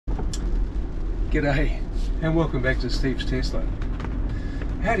G'day and welcome back to Steve's Tesla.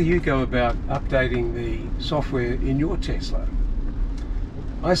 How do you go about updating the software in your Tesla?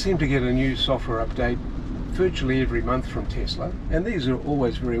 I seem to get a new software update virtually every month from Tesla, and these are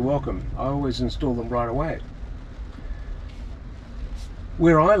always very welcome. I always install them right away.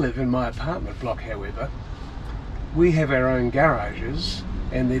 Where I live in my apartment block, however, we have our own garages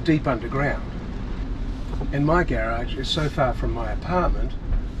and they're deep underground. And my garage is so far from my apartment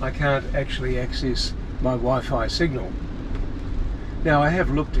I can't actually access my Wi-Fi signal. Now I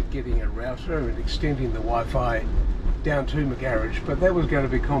have looked at getting a router and extending the Wi-Fi down to my garage, but that was going to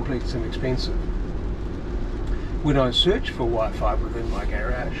be complex and expensive. When I search for Wi-Fi within my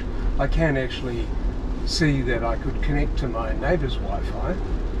garage, I can actually see that I could connect to my neighbour's Wi-Fi,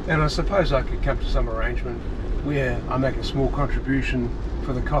 and I suppose I could come to some arrangement where I make a small contribution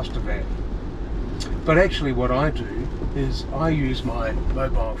for the cost of that. But actually what I do is I use my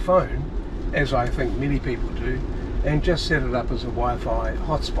mobile phone, as I think many people do, and just set it up as a Wi-Fi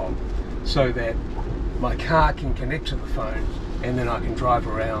hotspot so that my car can connect to the phone and then I can drive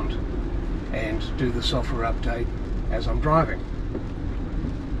around and do the software update as I'm driving.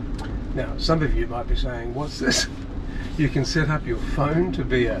 Now some of you might be saying, what's this? You can set up your phone to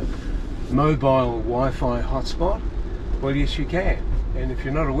be a mobile Wi-Fi hotspot? Well, yes you can, and if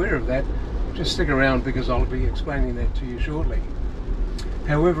you're not aware of that, just stick around because I'll be explaining that to you shortly.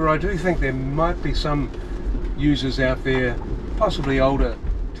 However, I do think there might be some users out there, possibly older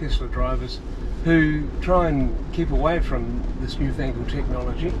Tesla drivers, who try and keep away from this newfangled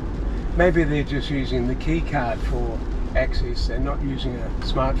technology. Maybe they're just using the key card for access and not using a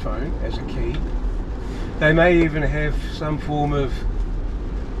smartphone as a key. They may even have some form of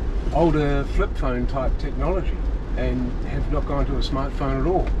older flip phone type technology and have not gone to a smartphone at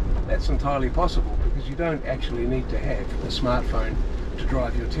all. That's entirely possible because you don't actually need to have a smartphone to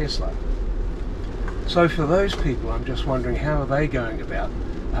drive your Tesla. So for those people, I'm just wondering how are they going about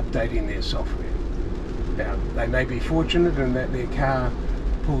updating their software. Now, they may be fortunate in that their car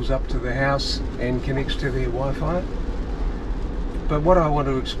pulls up to the house and connects to their Wi-Fi. But what I want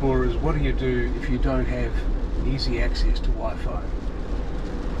to explore is what do you do if you don't have easy access to Wi-Fi?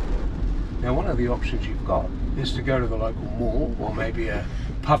 Now one of the options you've got is to go to the local mall or maybe a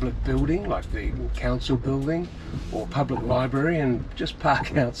public building like the council building or public library and just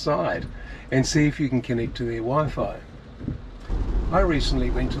park outside and see if you can connect to their Wi-Fi. I recently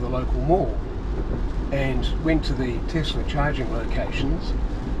went to the local mall and went to the Tesla charging locations,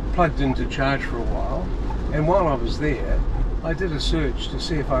 plugged in to charge for a while, and while I was there I did a search to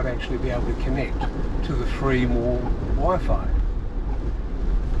see if I'd actually be able to connect to the free mall Wi-Fi.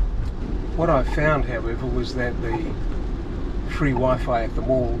 What I found, however, was that the free Wi-Fi at the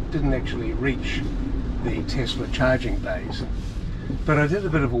mall didn't actually reach the Tesla charging bays. But I did a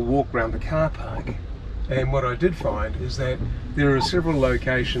bit of a walk around the car park, and what I did find is that there are several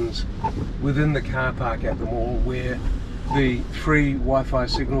locations within the car park at the mall where the free Wi-Fi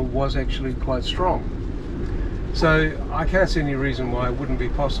signal was actually quite strong. So I can't see any reason why it wouldn't be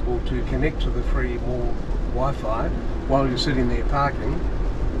possible to connect to the free mall Wi-Fi while you're sitting there parking.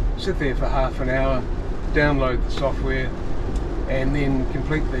 Sit there for half an hour, download the software, and then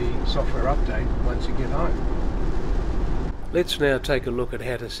complete the software update once you get home. Let's now take a look at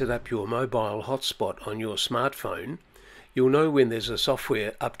how to set up your mobile hotspot on your smartphone. You'll know when there's a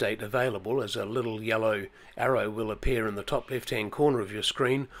software update available, as a little yellow arrow will appear in the top left-hand corner of your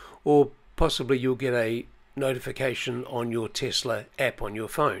screen, or possibly you'll get a notification on your Tesla app on your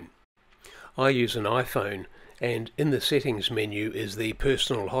phone. I use an iPhone, and in the settings menu is the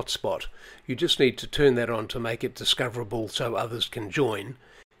personal hotspot. You just need to turn that on to make it discoverable so others can join,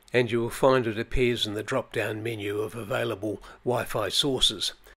 and you will find it appears in the drop-down menu of available Wi-Fi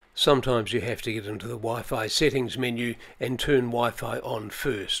sources. Sometimes you have to get into the Wi-Fi settings menu and turn Wi-Fi on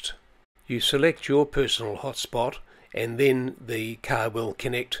first. You select your personal hotspot and then the car will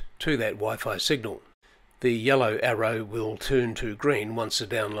connect to that Wi-Fi signal. The yellow arrow will turn to green once the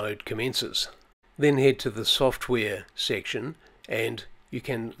download commences. Then head to the software section and you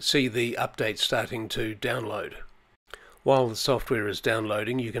can see the update starting to download. While the software is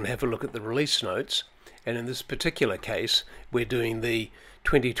downloading, you can have a look at the release notes, and in this particular case we're doing the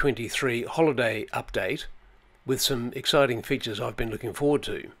 2023 holiday update with some exciting features I've been looking forward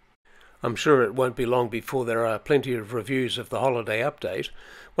to. I'm sure it won't be long before there are plenty of reviews of the holiday update.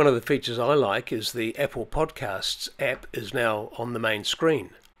 One of the features I like is the Apple Podcasts app is now on the main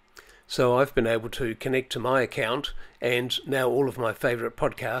screen. So I've been able to connect to my account, and now all of my favourite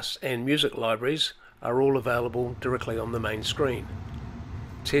podcasts and music libraries are all available directly on the main screen.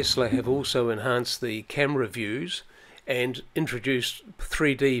 Tesla have also enhanced the camera views and introduced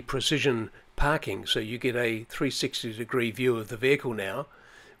 3D precision parking, so you get a 360-degree view of the vehicle now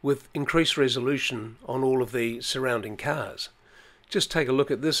with increased resolution on all of the surrounding cars. Just take a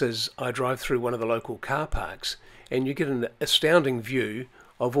look at this as I drive through one of the local car parks, and you get an astounding view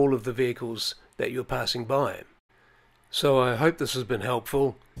of all of the vehicles that you're passing by. So I hope this has been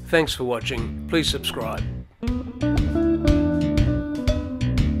helpful. Thanks for watching. Please subscribe.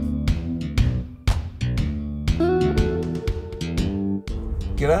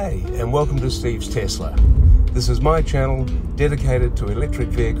 G'day and welcome to Steve's Tesla. This is my channel dedicated to electric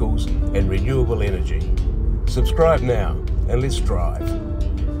vehicles and renewable energy. Subscribe now and let's drive.